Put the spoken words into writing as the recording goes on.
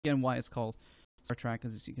again, why it's called Star Trek,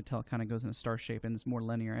 as you can tell, it kind of goes in a star shape and it's more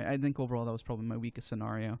linear. I think overall that was probably my weakest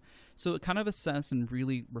scenario. So kind of assess and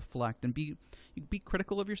really reflect and be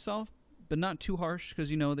critical of yourself, but not too harsh, because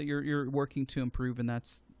you know that you're working to improve, and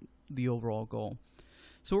that's the overall goal.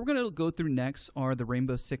 So what we're going to go through next are the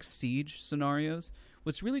Rainbow Six Siege scenarios.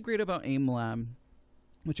 What's really great about Aim Lab,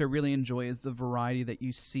 which I really enjoy, is the variety that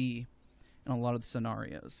you see in a lot of the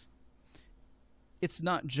scenarios. It's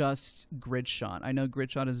not just grid shot. I know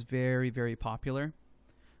grid shot is very, very popular,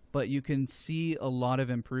 but you can see a lot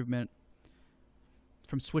of improvement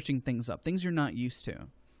from switching things up, things you're not used to.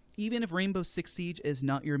 Even if Rainbow Six Siege is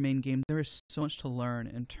not your main game, there is so much to learn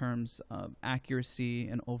in terms of accuracy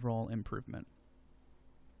and overall improvement.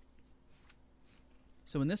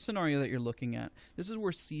 So in this scenario that you're looking at, this is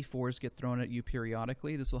where C4s get thrown at you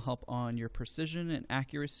periodically. This will help on your precision and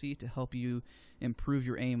accuracy to help you improve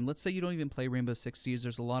your aim. Let's say you don't even play Rainbow Six Siege.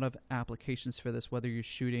 There's a lot of applications for this, whether you're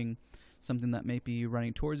shooting something that may be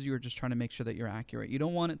running towards you or just trying to make sure that you're accurate. You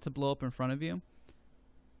don't want it to blow up in front of you.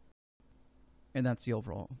 And that's the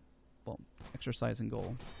overall, well, exercise and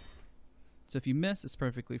goal. So if you miss, it's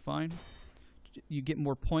perfectly fine. You get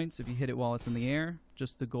more points if you hit it while it's in the air.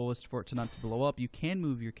 Just the goal is for it to not to blow up. You can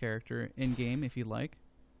move your character in-game if you like.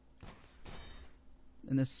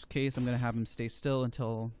 In this case, I'm going to have him stay still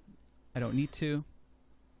until I don't need to.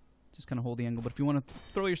 Just kind of hold the angle. But if you want to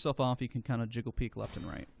throw yourself off, you can kind of jiggle peek left and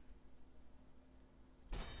right.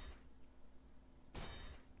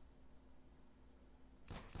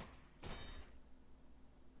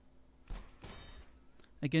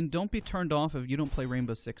 Again, don't be turned off if you don't play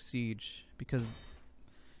Rainbow Six Siege, because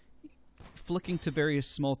flicking to various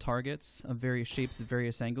small targets of various shapes at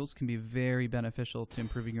various angles can be very beneficial to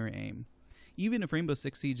improving your aim. Even if Rainbow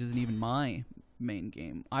Six Siege isn't even my main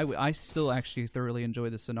game, I still actually thoroughly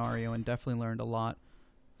enjoy the scenario and definitely learned a lot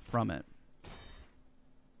from it.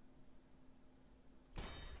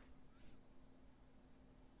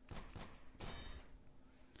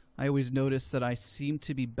 I always notice that I seem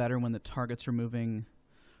to be better when the targets are moving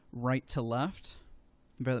right to left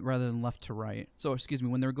rather than left to right. So, excuse me,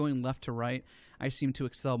 when they're going left to right, I seem to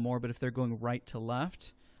excel more, but if they're going right to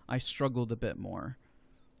left, I struggled a bit more.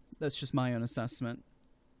 That's just my own assessment.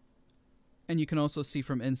 And you can also see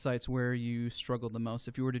from insights where you struggled the most.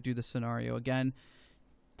 If you were to do the scenario again,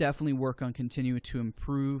 definitely work on continuing to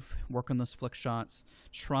improve, work on those flick shots,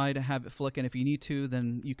 try to have it flick, and if you need to,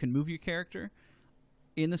 then you can move your character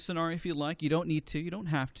in the scenario if you like. You don't need to, you don't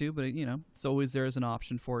have to, but you know, it's always there as an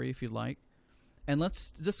option for you if you like. And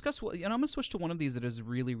let's discuss what, and I'm going to switch to one of these that is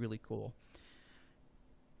really, really cool.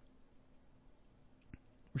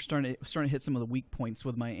 We're starting to hit some of the weak points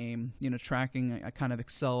with my aim. You know, tracking I kind of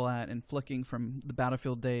excel at, and flicking from the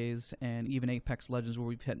Battlefield days and even Apex Legends where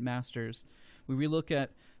we've hit masters. We relook at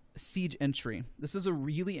siege entry. This is a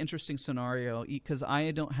really interesting scenario because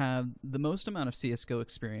I don't have the most amount of CSGO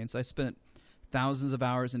experience. I spent thousands of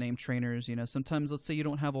hours in aim trainers. You know, sometimes let's say you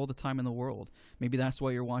don't have all the time in the world. Maybe that's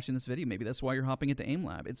why you're watching this video. Maybe that's why you're hopping into Aim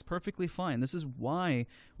Lab. It's perfectly fine. This is why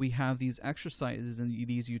we have these exercises and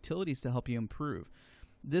these utilities to help you improve.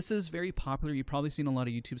 This is very popular. You've probably seen a lot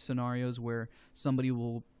of YouTube scenarios where somebody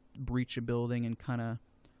will breach a building and kind of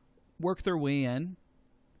work their way in.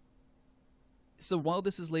 So while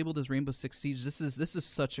this is labeled as Rainbow Six Siege, this is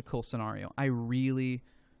such a cool scenario. I really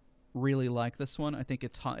like this one. I think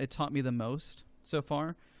it taught me the most so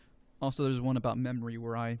far. Also, there's one about memory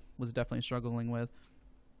where I was definitely struggling with.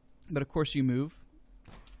 But of course you move,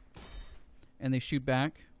 and they shoot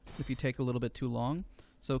back if you take a little bit too long.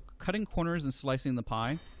 So cutting corners and slicing the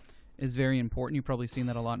pie is very important. You've probably seen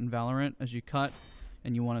that a lot in Valorant. As you cut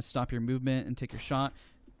and you want to stop your movement and take your shot.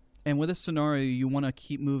 And with this scenario, you want to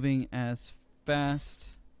keep moving as fast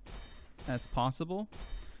as possible.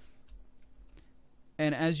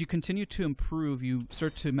 And as you continue to improve, you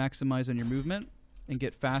start to maximize on your movement and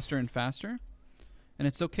get faster and faster. And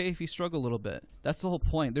it's okay if you struggle a little bit. That's the whole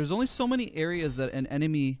point. There's only so many areas that an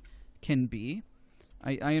enemy can be.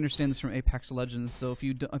 I understand this from Apex Legends, so if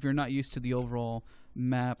you're not used to the overall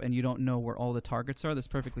map and you don't know where all the targets are, that's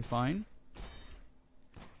perfectly fine.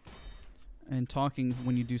 And talking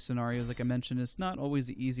when you do scenarios, like I mentioned, is not always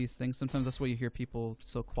the easiest thing. Sometimes that's why you hear people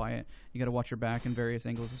so quiet. You got to watch your back in various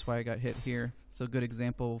angles. That's why I got hit here. It's a good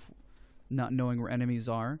example of not knowing where enemies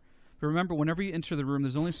are. But remember, whenever you enter the room,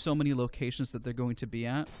 there's only so many locations that they're going to be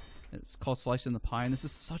at. It's called slicing the pie, and this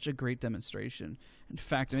is such a great demonstration. In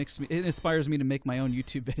fact, it inspires me to make my own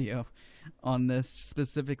YouTube video on this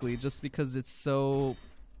specifically, just because it's so...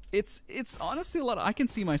 It's honestly a lot. I can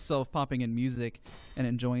see myself popping in music and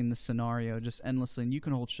enjoying the scenario just endlessly, and you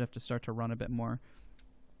can hold shift to start to run a bit more.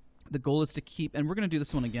 The goal is to keep, and we're going to do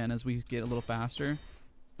this one again as we get a little faster.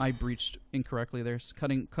 I breached incorrectly there.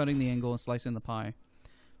 Cutting the angle and slicing the pie.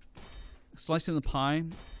 Slicing the pie.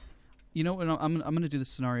 You know, I'm going to do this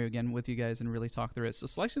scenario again with you guys and really talk through it. So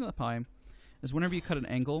slicing the pie is whenever you cut an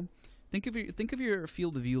angle, think of your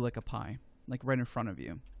field of view like a pie, like right in front of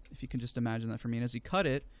you. If you can just imagine that for me. And as you cut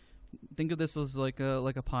it, think of this as like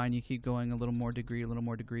a pie, and you keep going a little more degree,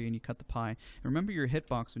 and you cut the pie. And remember, your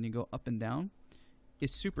hitbox when you go up and down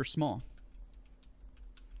is super small.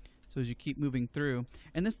 So as you keep moving through,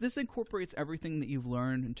 and this incorporates everything that you've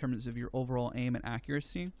learned in terms of your overall aim and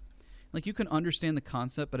accuracy. Like, you can understand the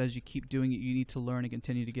concept, but as you keep doing it, you need to learn and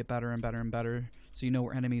continue to get better and better and better, so you know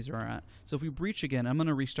where enemies are at. So if we breach again, I'm going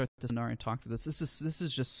to restart this scenario and talk to this. This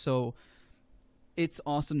is just so... It's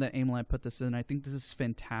awesome that AimLab put this in. I think this is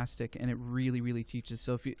fantastic, and it really, really teaches.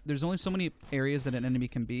 So there's only so many areas that an enemy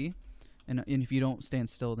can be, and if you don't stand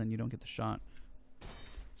still, then you don't get the shot.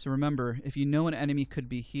 So remember, if you know an enemy could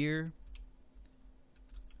be here,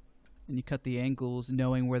 and you cut the angles,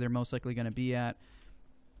 knowing where they're most likely going to be at,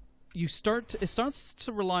 it starts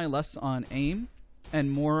to rely less on aim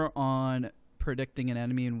and more on predicting an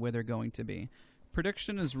enemy and where they're going to be.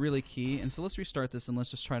 Prediction is really key, and so let's restart this and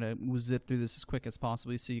let's just try to zip through this as quick as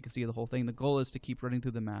possible so you can see the whole thing. The goal is to keep running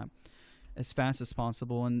through the map as fast as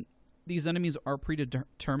possible, and these enemies are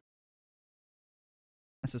predetermined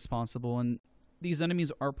as possible, and these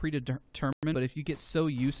enemies are predetermined, but if you get so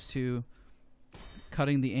used to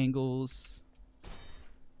cutting the angles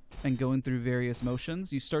and going through various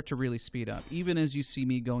motions, you start to really speed up. Even as you see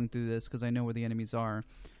me going through this, because I know where the enemies are,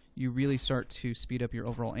 you really start to speed up your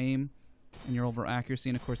overall aim and your overall accuracy,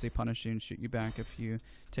 and of course they punish you and shoot you back if you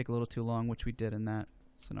take a little too long, which we did in that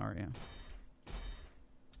scenario.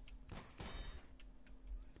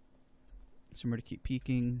 So remember to keep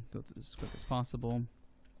peeking, go through this as quick as possible.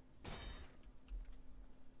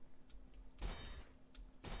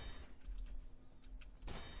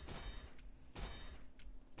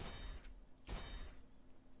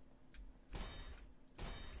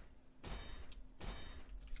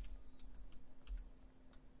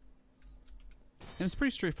 And it's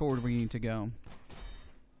pretty straightforward where you need to go.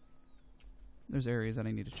 There's areas that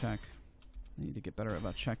I need to check. I need to get better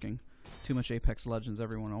about checking. Too much Apex Legends,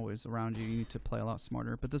 everyone always around you. You need to play a lot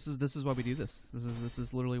smarter. But this is why we do this. This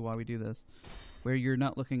is literally why we do this. Where you're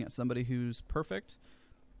not looking at somebody who's perfect.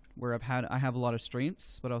 Where I have a lot of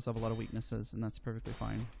strengths, but I also have a lot of weaknesses, and that's perfectly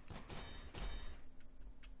fine.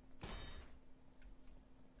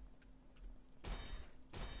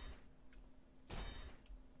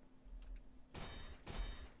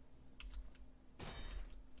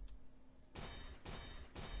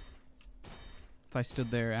 If I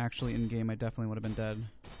stood there actually in game, I definitely would have been dead.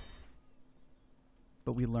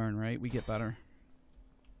 But we learn, right? We get better.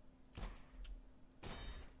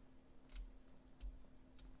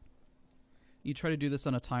 You try to do this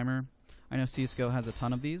on a timer. I know CSGO has a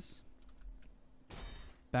ton of these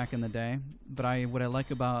back in the day, but what I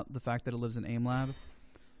like about the fact that it lives in AimLab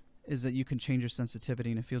is that you can change your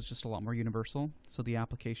sensitivity and it feels just a lot more universal, so the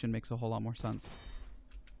application makes a whole lot more sense.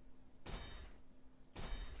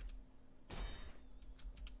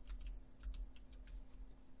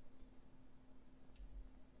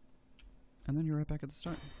 And then you're right back at the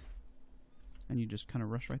start. And you just kind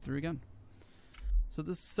of rush right through again. So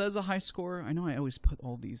this says a high score. I know I always put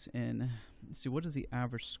all these in. Let's see, what is the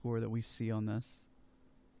average score that we see on this?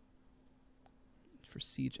 For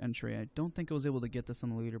Siege entry, I don't think I was able to get this on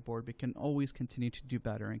the leaderboard, but can always continue to do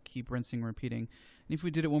better and keep rinsing and repeating. And if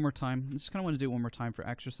we did it one more time, I just kind of want to do it one more time for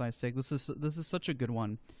exercise sake. This is such a good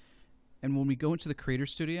one. And when we go into the Creator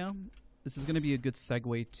Studio, this is going to be a good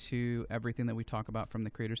segue to everything that we talk about from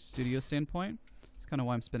the Creator Studio standpoint. It's kind of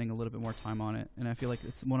why I'm spending a little bit more time on it, and I feel like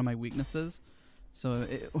it's one of my weaknesses. So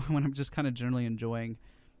when I'm just kind of generally enjoying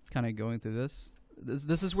kind of going through this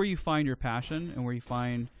is where you find your passion and where you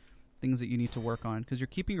find things that you need to work on, because you're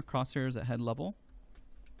keeping your crosshairs at head level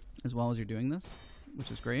as well as you're doing this,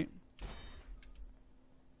 which is great.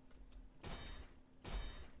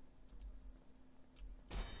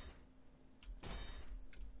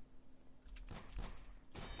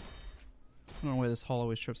 I don't know why this hall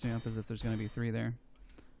always trips me up as if there's going to be 3 there.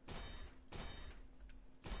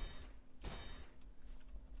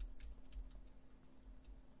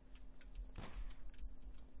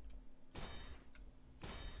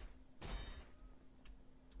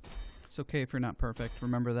 It's okay if you're not perfect.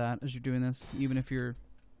 Remember that as you're doing this. Even if you're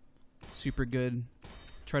super good,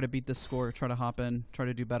 try to beat this score. Try to hop in. Try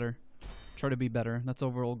to do better. Try to be better. That's the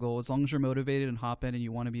overall goal. As long as you're motivated and hop in and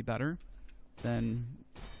you want to be better, then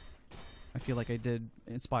I feel like I did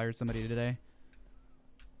inspire somebody today.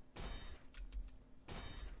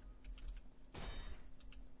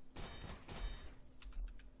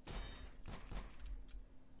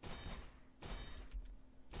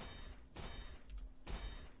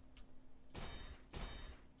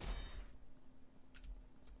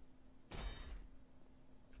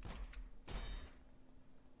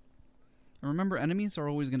 And remember, enemies are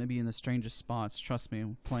always going to be in the strangest spots. Trust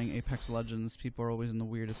me, playing Apex Legends, people are always in the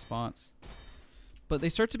weirdest spots. But they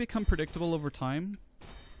start to become predictable over time,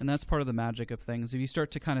 and that's part of the magic of things. If you start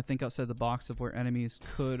to kind of think outside the box of where enemies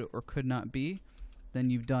could or could not be, then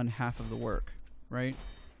you've done half of the work, right?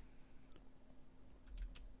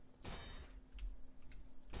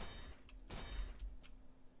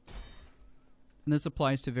 And this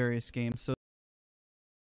applies to various games. So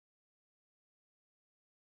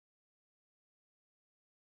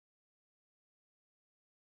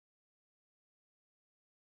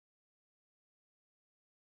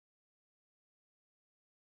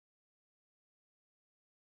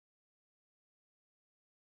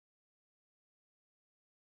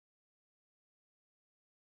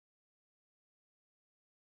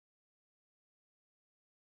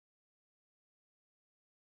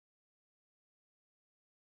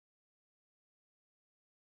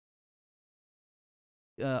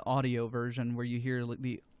audio version where you hear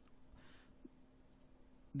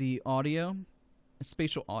the audio,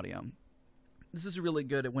 spatial audio. This is really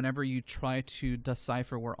good at whenever you try to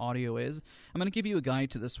decipher where audio is. I'm going to give you a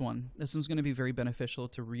guide to this one. This one's going to be very beneficial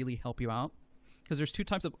to really help you out, because there's two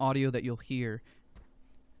types of audio that you'll hear.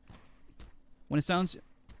 When it sounds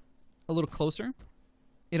a little closer,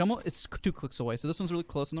 it's 2 clicks away. So this one's really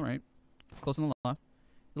close on the right, close on the left.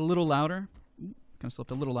 A little louder. Kind of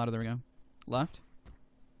slipped a little louder. There we go. Left.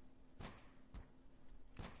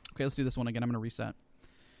 Okay, let's do this one again. I'm going to reset.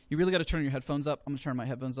 You really got to turn your headphones up. I'm going to turn my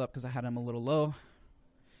headphones up because I had them a little low.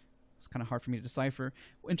 It's kind of hard for me to decipher.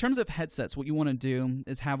 In terms of headsets, what you want to do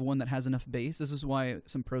is have one that has enough bass. This is why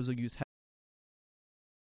some pros will use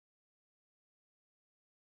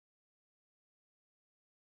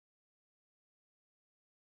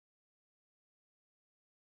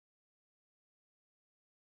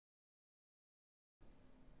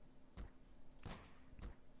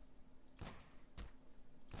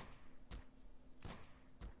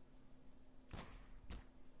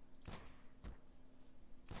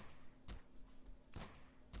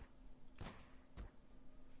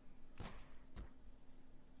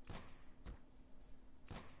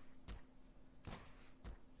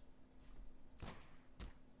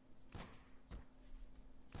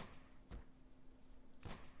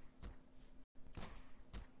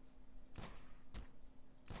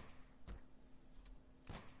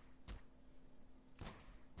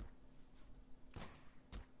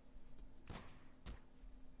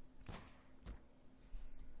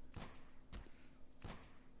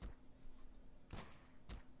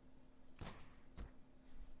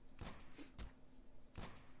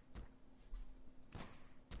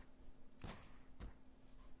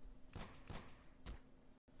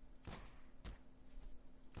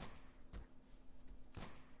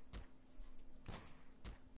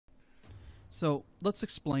So let's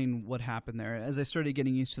explain what happened there. As I started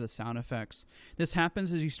getting used to the sound effects, this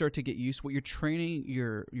happens as you start to get used. What you're training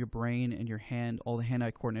your brain and your hand, all the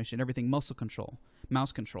hand-eye coordination, everything, muscle control,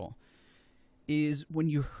 mouse control, is when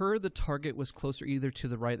you heard the target was closer either to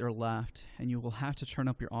the right or left, and you will have to turn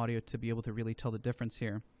up your audio to be able to really tell the difference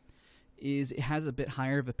here, is it has a bit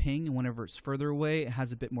higher of a ping, and whenever it's further away, it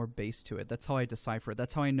has a bit more bass to it. That's how I decipher it.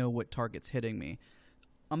 That's how I know what target's hitting me.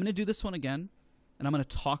 I'm going to do this one again, and I'm going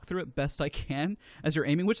to talk through it best I can as you're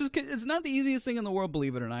aiming, which is it's not the easiest thing in the world,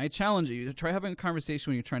 believe it or not. I challenge you to try having a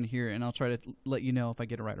conversation when you're trying to hear it, and I'll try to let you know if I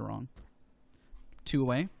get it right or wrong. 2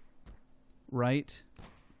 away. Right.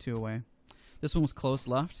 2 away. This one was close.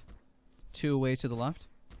 Left. 2 away to the left.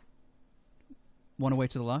 1 away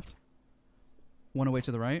to the left. 1 away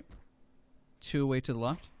to the right. 2 away to the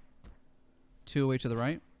left. 2 away to the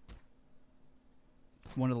right.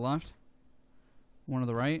 1 to the left. 1 to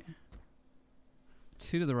the right.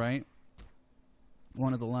 2 to the right.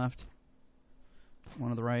 1 to the left. 1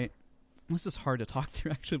 to the right. This is hard to talk to,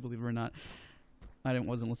 actually, believe it or not. I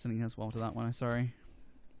wasn't listening as well to that one. I'm sorry.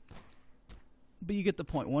 But you get the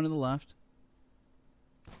point. 1 to the left.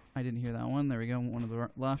 I didn't hear that one. There we go. 1 to the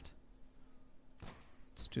left.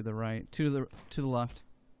 Let's do the right. 2 to the left.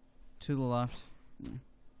 2 to the left.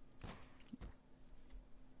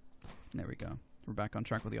 There we go. We're back on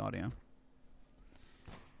track with the audio.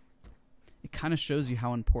 It kind of shows you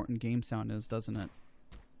how important game sound is, doesn't it?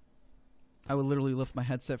 I would literally lift my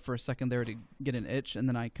headset for a second there to get an itch, and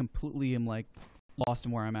then I completely am like lost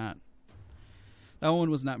in where I'm at. That one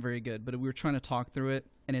was not very good, but we were trying to talk through it,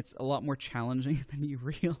 and it's a lot more challenging than you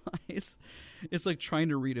realize. It's like trying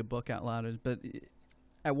to read a book out loud. But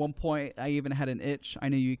at one point, I even had an itch. I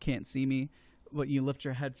know you can't see me, but you lift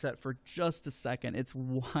your headset for just a second. It's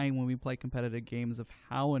why when we play competitive games of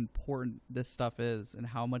how important this stuff is and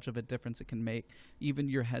how much of a difference it can make. Even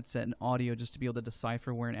your headset and audio, just to be able to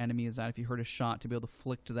decipher where an enemy is at. If you heard a shot, to be able to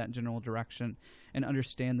flick to that general direction and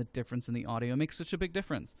understand the difference in the audio makes such a big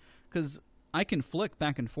difference. Because I can flick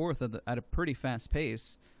back and forth at a pretty fast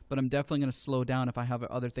pace, but I'm definitely going to slow down if I have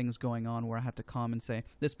other things going on where I have to calm and say,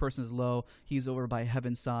 this person is low, he's over by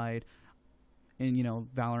Heaven's side, in, you know,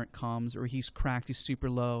 Valorant comms, or he's cracked, he's super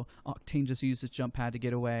low, Octane just used his jump pad to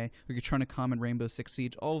get away, or you're trying to calm in Rainbow Six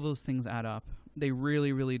Siege. All those things add up. They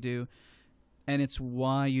really, really do. And it's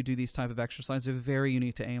why you do these type of exercises. They're very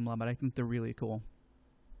unique to AIM Lab, but I think they're really cool.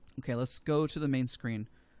 Okay, let's go to the main screen.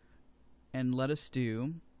 And let us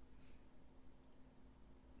do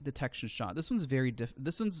detection shot. This one's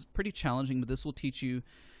this one's pretty challenging, but this will teach you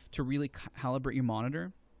to really calibrate your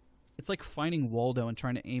monitor. It's like finding Waldo and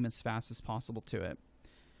trying to aim as fast as possible to it.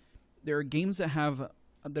 There are games that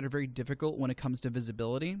are very difficult when it comes to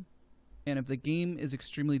visibility, and if the game is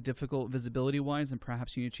extremely difficult visibility-wise, then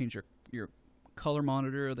perhaps you need to change your color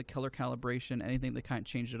monitor, or the color calibration, anything that kind of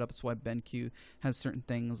change it up. That's why BenQ has certain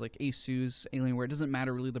things like Asus, Alienware. It doesn't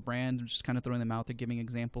matter really the brand. I'm just kind of throwing them out there, giving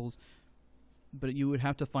examples. But you would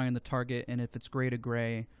have to find the target, and if it's gray to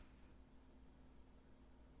gray,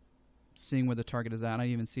 seeing where the target is at. I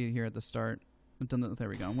even see it here at the start. There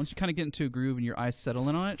we go. Once you kind of get into a groove and your eyes settle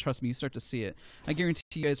in on it, trust me, you start to see it. I guarantee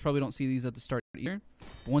you guys probably don't see these at the start either.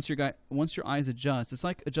 But once your eyes adjust, it's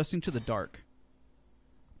like adjusting to the dark.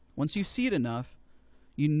 Once you see it enough,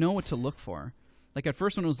 you know what to look for. Like at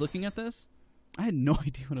first when I was looking at this, I had no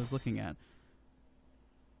idea what I was looking at.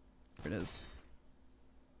 There it is.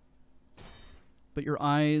 But your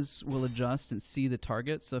eyes will adjust and see the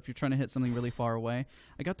target. So if you're trying to hit something really far away,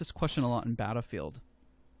 I got this question a lot in Battlefield.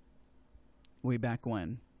 Way back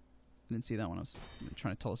when. I didn't see that when I was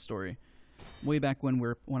trying to tell a story. Way back when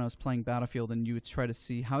I was playing Battlefield, and you would try to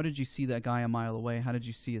see, how did you see that guy a mile away? How did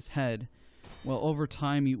you see his head? Well, over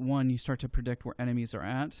time, you start to predict where enemies are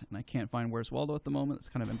at, and I can't find where's Waldo at the moment. It's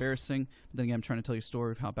kind of embarrassing. But then again, I'm trying to tell you a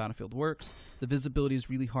story of how Battlefield works. The visibility is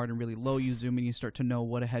really hard and really low. You zoom in, you start to know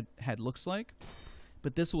what a head looks like.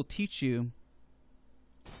 But this will teach you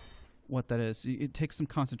what that is. It takes some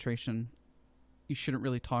concentration. You shouldn't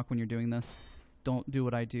really talk when you're doing this. Don't do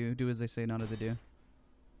what I do. Do as they say, not as I do.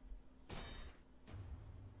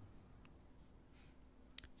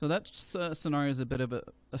 So that scenario is a bit of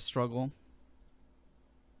a struggle,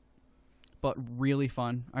 but really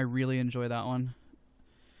fun. I really enjoy that one.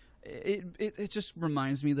 It just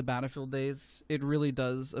reminds me of the Battlefield days. It really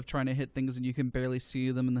does, of trying to hit things and you can barely see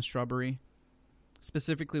them in the shrubbery.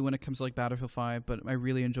 Specifically when it comes to like Battlefield 5, but I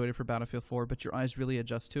really enjoyed it for Battlefield 4, but your eyes really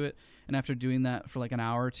adjust to it, and after doing that for like an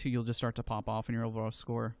hour or two, you'll just start to pop off in your overall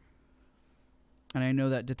score. And I know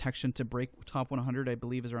that detection to break top 100, I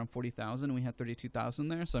believe, is around 40,000, and we had 32,000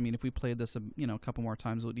 there, so I mean, if we played this a couple more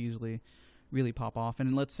times, it would easily really pop off.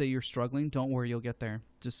 And let's say you're struggling, don't worry, you'll get there.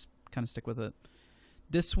 Just kind of stick with it.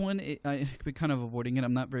 This one, I've been kind of avoiding it.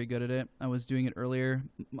 I'm not very good at it. I was doing it earlier.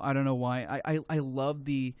 I don't know why. I love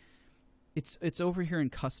the... It's over here in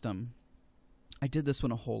custom. I did this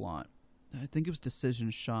one a whole lot. I think it was Decision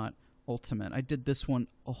Shot Ultimate. I did this one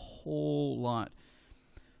a whole lot.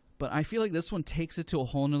 But I feel like this one takes it to a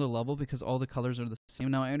whole nother level because all the colors are the same.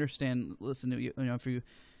 Now I understand, listen, if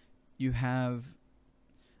you have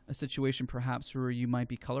a situation perhaps where you might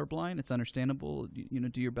be colorblind, it's understandable.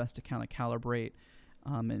 Do your best to kind of calibrate.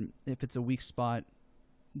 And if it's a weak spot,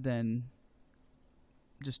 then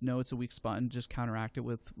just know it's a weak spot and just counteract it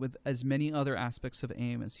with as many other aspects of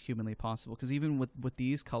aim as humanly possible. Because even with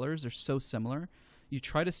these colors, they're so similar. You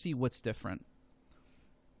try to see what's different.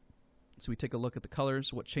 So we take a look at the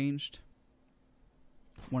colors, what changed.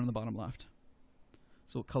 One on the bottom left.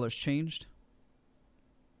 So what colors changed?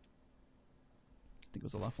 I think it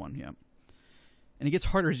was the left one, yeah. And it gets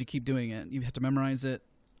harder as you keep doing it. You have to memorize it.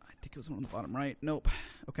 I think it was one on the bottom right. Nope.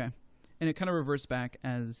 Okay. And it kind of reverts back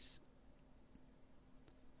as...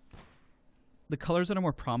 The colors that are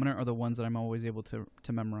more prominent are the ones that I'm always able to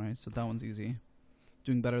memorize, so that one's easy.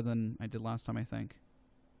 Doing better than I did last time, I think.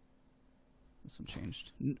 This one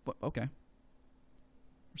changed. Okay.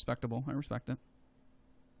 Respectable. I respect it.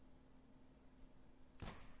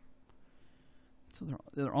 So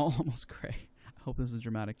they're all almost gray. I hope this is a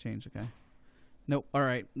dramatic change, okay? Nope. All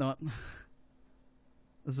right. No.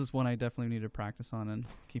 This is one I definitely need to practice on and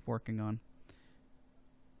keep working on.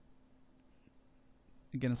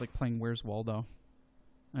 Again, it's like playing Where's Waldo.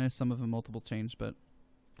 I know some of them multiple change, but...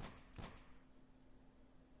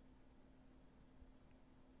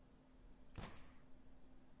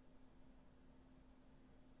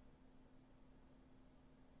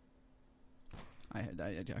 I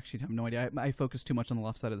actually have no idea. I focused too much on the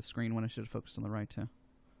left side of the screen when I should have focused on the right too.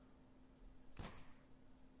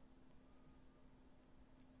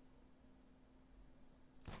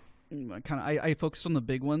 I focused on the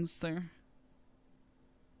big ones there.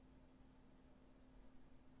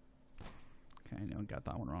 Okay, I know I got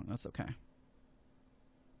that one wrong. That's okay.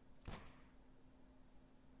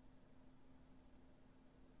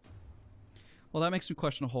 Well, that makes me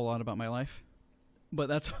question a whole lot about my life. But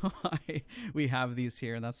that's why we have these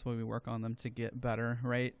here, and that's why we work on them to get better,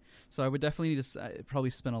 right? So I would definitely just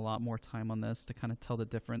probably spend a lot more time on this to kind of tell the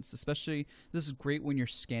difference. Especially, this is great when you're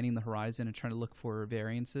scanning the horizon and trying to look for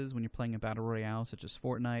variances when you're playing a battle royale such as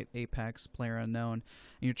Fortnite, Apex, PlayerUnknown, and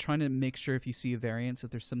you're trying to make sure if you see a variance,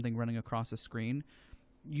 if there's something running across the screen,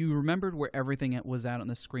 you remembered where everything was at on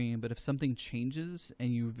the screen, but if something changes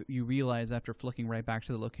and you realize after flicking right back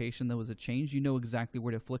to the location there was a change, you know exactly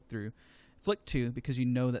where to flick to because you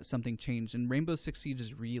know that something changed. And Rainbow Six Siege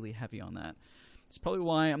is really heavy on that. It's probably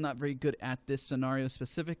why I'm not very good at this scenario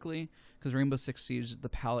specifically, because Rainbow Six Siege, the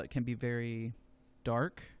palette can be very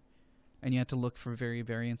dark, and you have to look for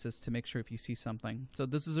variances to make sure if you see something. So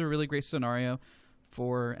this is a really great scenario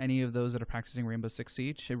for any of those that are practicing Rainbow Six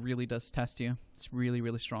Siege. It really does test you. It's really,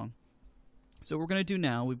 really strong. So what we're going to do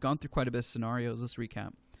now, we've gone through quite a bit of scenarios. Let's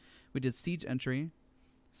recap. We did Siege Entry,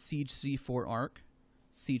 Siege C4 Arc,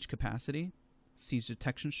 Siege Capacity, Siege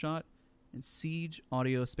Detection Shot, and Siege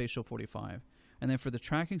Audio Spatial 45. And then for the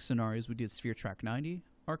tracking scenarios, we did Sphere Track 90,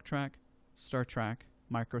 Arc Track, Star Track,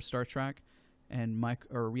 Micro Star Track, and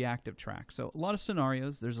Reactive Track. So a lot of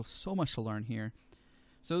scenarios. There's so much to learn here.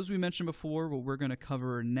 So as we mentioned before, what we're going to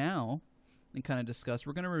cover now and kind of discuss,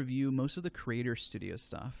 we're going to review most of the Creator Studio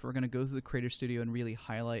stuff. We're going to go through the Creator Studio and really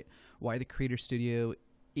highlight why the Creator Studio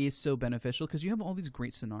is so beneficial, because you have all these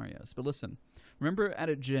great scenarios. But listen, remember at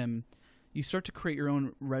a gym, you start to create your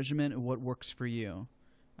own regimen of what works for you.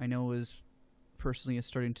 I know as personally as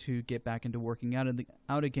starting to get back into working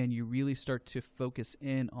out again, you really start to focus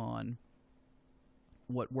in on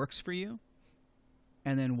what works for you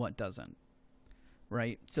and then what doesn't.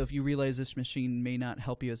 Right? So if you realize this machine may not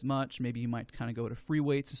help you as much, maybe you might kind of go to free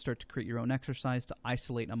weights and start to create your own exercise to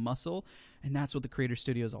isolate a muscle, and that's what the Creator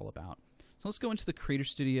Studio is all about. So let's go into the Creator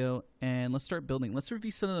Studio and let's start building. Let's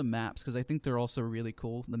review some of the maps, because I think they're also really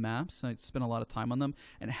cool, the maps. I spent a lot of time on them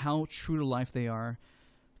and how true to life they are,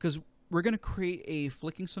 because we're going to create a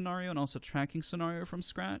flicking scenario and also tracking scenario from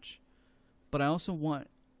scratch, but I also want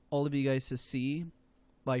all of you guys to see,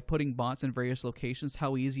 by putting bots in various locations,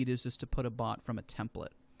 how easy it is just to put a bot from a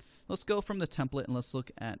template. Let's go from the template and let's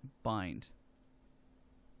look at bind.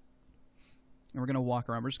 And we're going to walk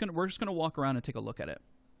around. We're just going to walk around and take a look at it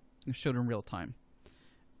and show it in real time.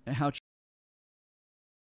 And how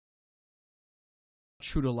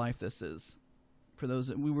true to life this is. For those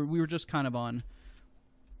that we were just kind of on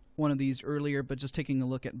one of these earlier, but just taking a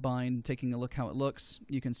look at bind, taking a look how it looks.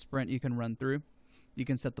 You can sprint, you can run through. You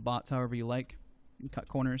can set the bots however you like. Cut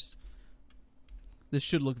corners. This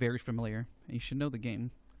should look very familiar, and you should know the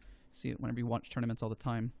game. See it whenever you watch tournaments all the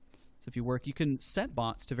time. So if you work, you can set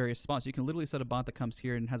bots to various spots. You can literally set a bot that comes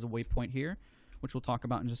here and has a waypoint here, which we'll talk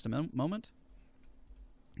about in just a moment.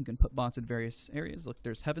 You can put bots in various areas. Look,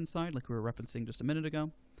 there's Heavenside, like we were referencing just a minute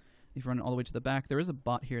ago. If you run it all the way to the back, there is a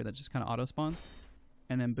bot here that just kind of auto spawns,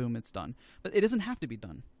 and then boom, it's done. But it doesn't have to be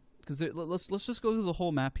done, because let's just go through the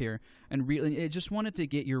whole map here, and really, I just wanted to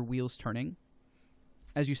get your wheels turning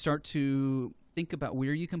as you start to think about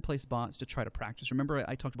where you can place bots to try to practice. Remember,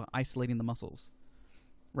 I talked about isolating the muscles,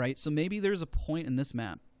 right? So maybe there's a point in this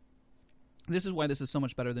map. This is why this is so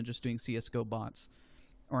much better than just doing CSGO bots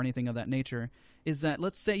or anything of that nature, is that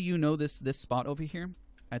let's say you know this spot over here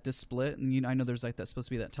at this split, and I know there's like that's supposed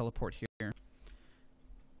to be that teleport here.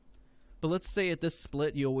 But let's say at this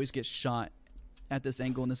split you always get shot at this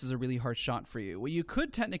angle, and this is a really hard shot for you. Well, you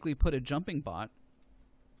could technically put a jumping bot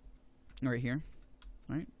right here.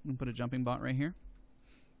 All right, I'm going to put a jumping bot right here,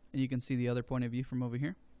 and you can see the other point of view from over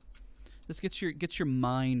here. This gets your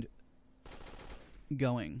mind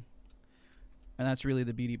going, and that's really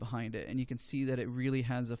the beauty behind it. And you can see that it really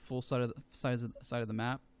has a full side of the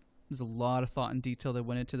map. There's a lot of thought and detail that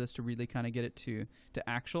went into this to really kind of get it to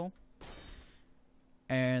actual.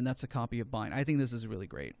 And that's a copy of bind. I think this is really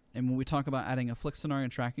great. And when we talk about adding a flick scenario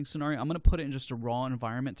and tracking scenario, I'm going to put it in just a raw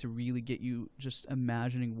environment to really get you just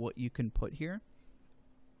imagining what you can put here.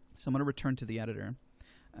 So I'm going to return to the editor,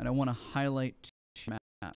 and I want to highlight two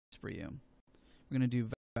maps for you. We're going to do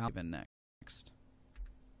value event next.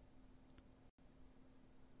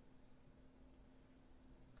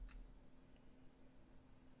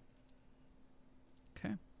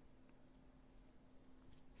 Okay.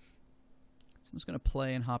 I'm just going to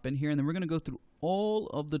play and hop in here, and then we're going to go through all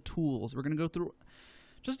of the tools. We're going to go through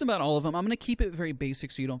just about all of them. I'm going to keep it very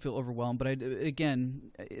basic so you don't feel overwhelmed, but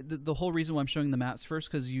the whole reason why I'm showing the maps first,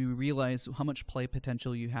 because you realize how much play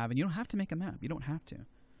potential you have, and you don't have to make a map. You don't have to.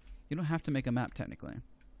 You don't have to make a map, technically.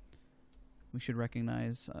 We should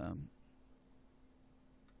recognize...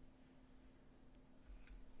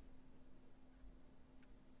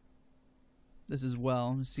 this as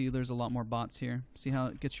well. See, there's a lot more bots here. See how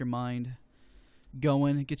it gets your mind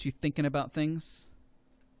going, it gets you thinking about things.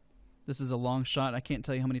 This is a long shot. I can't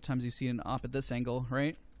tell you how many times you've seen an op at this angle,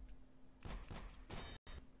 right?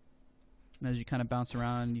 And as you kind of bounce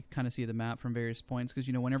around, you kind of see the map from various points, because,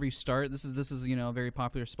 you know, whenever you start, this is you know, a very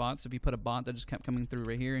popular spot. So if you put a bot that just kept coming through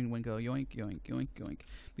right here and would go yoink, yoink, yoink, yoink,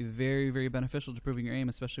 be very, very beneficial to improving your aim,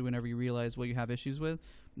 especially whenever you realize what you have issues with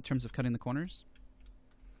in terms of cutting the corners.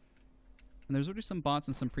 And there's already some bots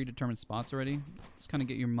in some predetermined spots already. Just kind of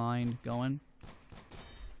get your mind going.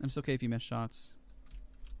 And it's okay if you miss shots.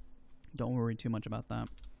 Don't worry too much about that.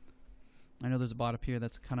 I know there's a bot up here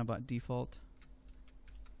that's kind of by default.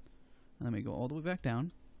 And then we go all the way back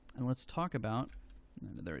down. And let's talk about...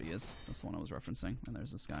 there he is. That's the one I was referencing. And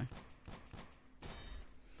there's this guy.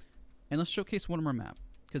 And let's showcase one more map.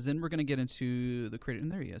 Because then we're going to get into the creator.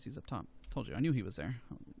 And there he is. He's up top. Told you. I knew he was there.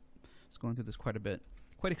 I was going through this quite a bit.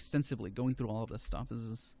 Quite extensively, going through all of this stuff.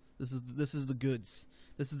 This is the goods.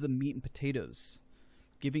 This is the meat and potatoes,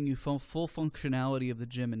 giving you full functionality of the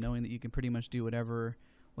gym and knowing that you can pretty much do whatever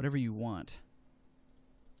you want.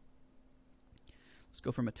 Let's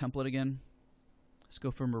go from a template again. Let's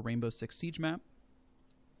go from a Rainbow Six Siege map.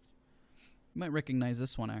 You might recognize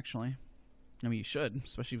this one, actually. I mean, you should,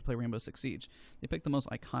 especially if you play Rainbow Six Siege. They picked the most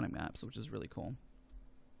iconic maps, which is really cool.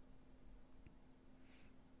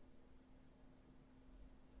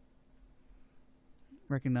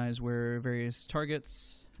 Recognize where various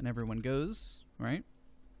targets and everyone goes, right?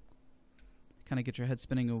 Kind of get your head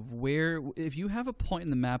spinning of where, if you have a point in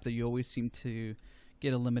the map that you always seem to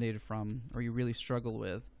get eliminated from, or you really struggle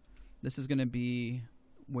with, this is going to be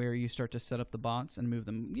where you start to set up the bots and move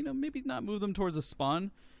them. You know, maybe not move them towards a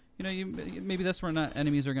spawn. You know, maybe that's where not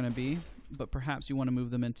enemies are going to be, but perhaps you want to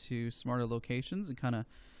move them into smarter locations and kind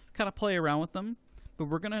of play around with them. But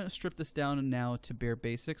we're going to strip this down now to bare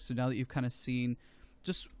basics. So now that you've kind of seen,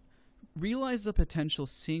 just realize the potential,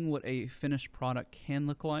 seeing what a finished product can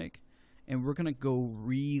look like, and we're going to go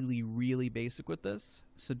really, really basic with this.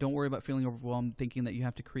 So don't worry about feeling overwhelmed thinking that you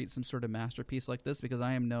have to create some sort of masterpiece like this, because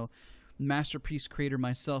I am no masterpiece creator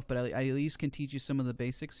myself, but I at least can teach you some of the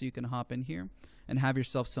basics so you can hop in here and have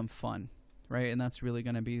yourself some fun, right? And that's really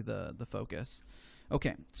going to be the focus.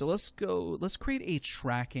 Okay, so let's create a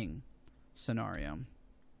tracking scenario.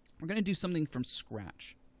 We're going to do something from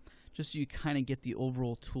scratch, just so you kind of get the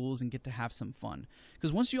overall tools and get to have some fun.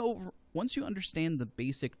 Because once you understand the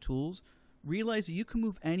basic tools, realize that you can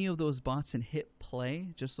move any of those bots and hit play,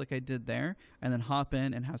 just like I did there, and then hop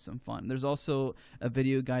in and have some fun. There's also a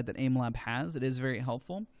video guide that AimLab has. It is very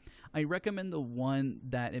helpful. I recommend the one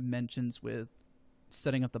that it mentions with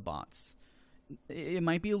setting up the bots. It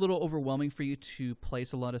might be a little overwhelming for you to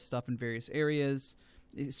place a lot of stuff in various areas.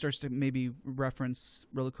 It starts to maybe reference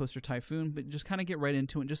Roller Coaster Typhoon, but just kind of get right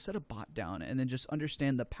into it and just set a bot down and then just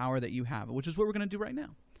understand the power that you have, which is what we're going to do right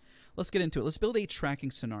now. Let's get into it. Let's build a tracking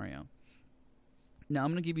scenario. Now,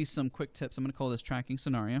 I'm going to give you some quick tips. I'm going to call this tracking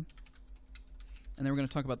scenario. And then we're going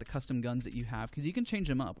to talk about the custom guns that you have, because you can change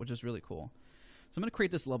them up, which is really cool. So I'm going to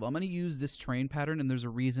create this level. I'm going to use this terrain pattern, and there's a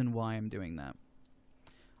reason why I'm doing that.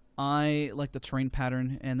 I like the terrain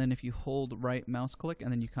pattern, and then if you hold right mouse click and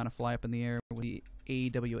then you kind of fly up in the air with the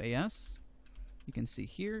AWAS, you can see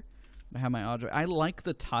here I have my object. I like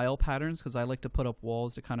the tile patterns because I like to put up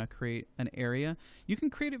walls to kind of create an area. You can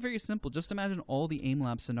create it very simple. Just imagine all the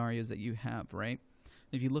AimLab scenarios that you have, right?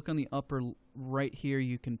 If you look on the upper right here,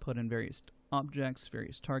 you can put in various objects,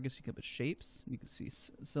 various targets. You can put shapes. You can see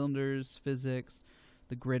cylinders, physics,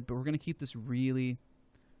 the grid, but we're going to keep this really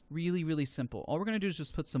simple. All we're going to do is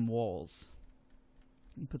just put some walls.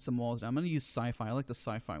 Put some walls down. I'm going to use sci-fi. I like the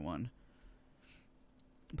sci-fi one.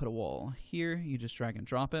 Put a wall here. You just drag and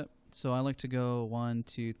drop it. So I like to go 1,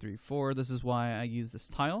 2, 3, 4. This is why I use this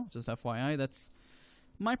tile. Just FYI. That's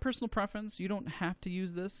my personal preference. You don't have to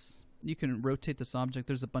use this. You can rotate this object.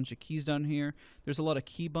 There's a bunch of keys down here. There's a lot of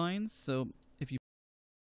key binds. So if you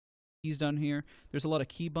keys down here, there's a lot of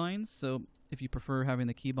key binds. So if you prefer having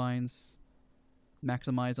the key binds,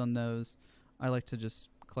 maximize on those. I like to just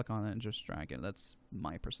click on it and just drag it. That's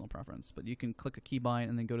my personal preference. But you can click a keybind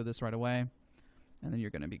and then go to this right away, and then you're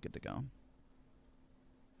going to be good to go.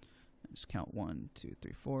 And just count 1, 2,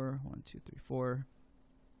 3, 4, 1, 2, 3, 4,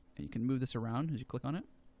 and you can move this around as you click on it.